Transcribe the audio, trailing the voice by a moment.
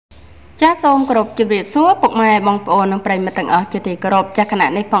ចាសសូមគោរពជម្រាបសួរពុកម៉ែបងប្អូននិងប្រិយមិត្តទាំងអស់ជាទីគោរពចាស់គណៈ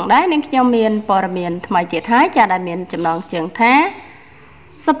នេះផងដែរនាងខ្ញុំមានព័ត៌មានថ្មីទៀតហើយចាដែលមានចំណងជើងថា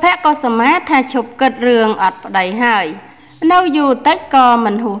សុភ័ក្រក៏សមាថាឈប់គិតរឿងអត់ប្តីហើយនៅយូរតិចក៏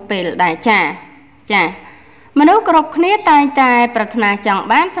មិនហួសពេលដែរចាមនុស្សគ្រប់គ្នាតែងតែប្រាថ្នាចង់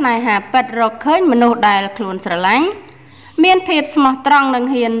បានស្នេហាពិតរកឃើញមនុស្សដែលខ្លួនស្រឡាញ់មានភាពស្មោះត្រង់និង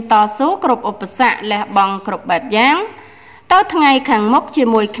ហ៊ានតស៊ូគ្រប់ឧបសគ្គលះបង់គ្រប់បែបយ៉ាងទៅថ្ងៃខាងមុខជា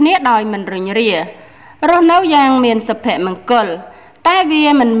មួយគ្នាដោយមិនរុញរារស់នៅយ៉ាងមានសុភមង្គលតែវា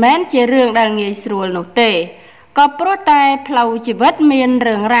មិនមែនជារឿងដែលងាយស្រួលនោះទេក៏ព្រោះតែផ្លូវជីវិតមាន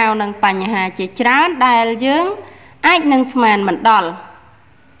រឿងរ៉ាវនិងបញ្ហាជាច្រើនដែលយើងអាចនឹងស្មានមិនដល់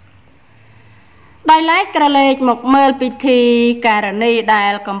ដោយឡែកក្រឡេកមកមើលពិធីការនីដែ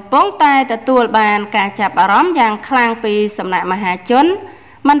លកំពុងតែទទួលបានការចាប់អារម្មណ៍យ៉ាងខ្លាំងពីសំណាក់មហាជន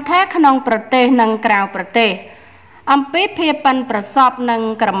មិនថាក្នុងប្រទេសនិងក្រៅប្រទេសអំពីភាពប៉ិនប្រសប់និង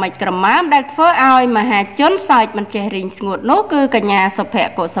ក្រមិចក្រម៉ាមដែលធ្វើឲ្យមហាជនសើចមិនចេះរីងស្ងួតនោះគឺកញ្ញាសុភ័ក្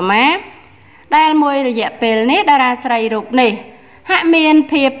រកុសុមាដែលមួយរយៈពេលនេះតារាស្រីរូបនេះហាក់មាន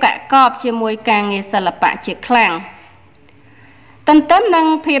ភាពកាក់កបជាមួយការងារសិល្បៈជាខ្លាំងទន្ទឹមនឹង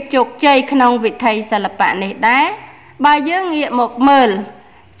ភាពជោគជ័យក្នុងវិថីសិល្បៈនេះដែរបើយើងងាកមកមើល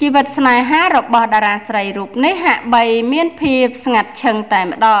ជីវិតស្នេហារបស់តារាស្រីរូបនេះហាក់បីមានភាពស្ងាត់ឈឹងតែ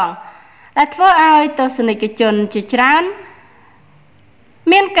ម្ដងដែលធ្វើឲ្យទស្សនិកជនជាច្រើន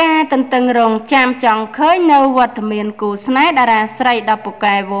មានការទន្ទឹងរង់ចាំចង់ឃើញនៅវត្តមានគូស្នេហ៍តារាស្រីដ៏ពូ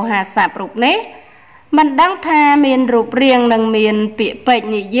កែវោហារស័ព្ទរូបនេះមិនដឹងថាមានរូបរាងនិងមានពាក្យពេចន៍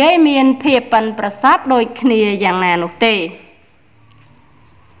និយាយមានភាពប៉ិនប្រសប់ដូចគ្នាយ៉ាងណានោះទេ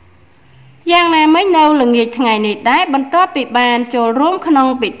យ៉ាងណាមិញនៅល្ងាចថ្ងៃនេះដែរបន្ទាប់ពីបានចូលរួមក្នុង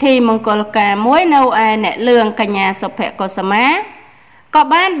ពិធីមង្គលការមួយនៅឯអ្នកលឿងកញ្ញាសុភ័ក្រកុសុមាក៏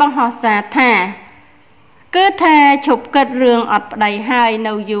បានបង្ហោះសារថាគឺថាឈប់គិតរឿងអត់ប្តីហើយ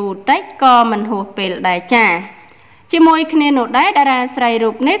នៅយូរតិចក៏មិនហួសពេលដែរចាជាមួយគ្នានោះដែរតារាស្រីរូ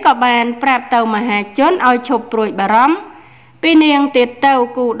បនេះក៏បានប្រាប់ទៅមហាជនឲ្យឈប់ព្រួយបារម្ភពីនាងទៀតទៅ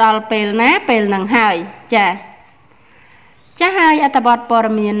គូដល់ពេលណាពេលនឹងហើយចាហើយអត្ថបទព័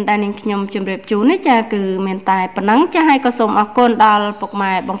ត៌មានដែលនាងខ្ញុំជម្រាបជូននេះចាគឺមានតែប៉ុណ្ណឹងចាហើយក៏សូមអរគុណដល់ពុក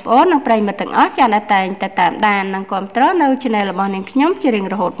ម៉ែបងប្អូននិងប្រិយមិត្តទាំងអស់ចាដែលតែងតែតាមដាននិងគាំទ្រនៅ Channel របស់នាងខ្ញុំជារៀង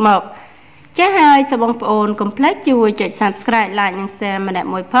រហូតមកចាហើយសូមបងប្អូនកុំភ្លេចជួយចុច Subscribe Like និង Share ម្នាក់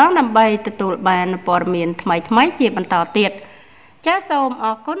មួយផងដើម្បីទទួលបានព័ត៌មានថ្មីៗជាបន្តទៀតចាសូមអ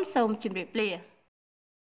រគុណសូមជម្រាបលា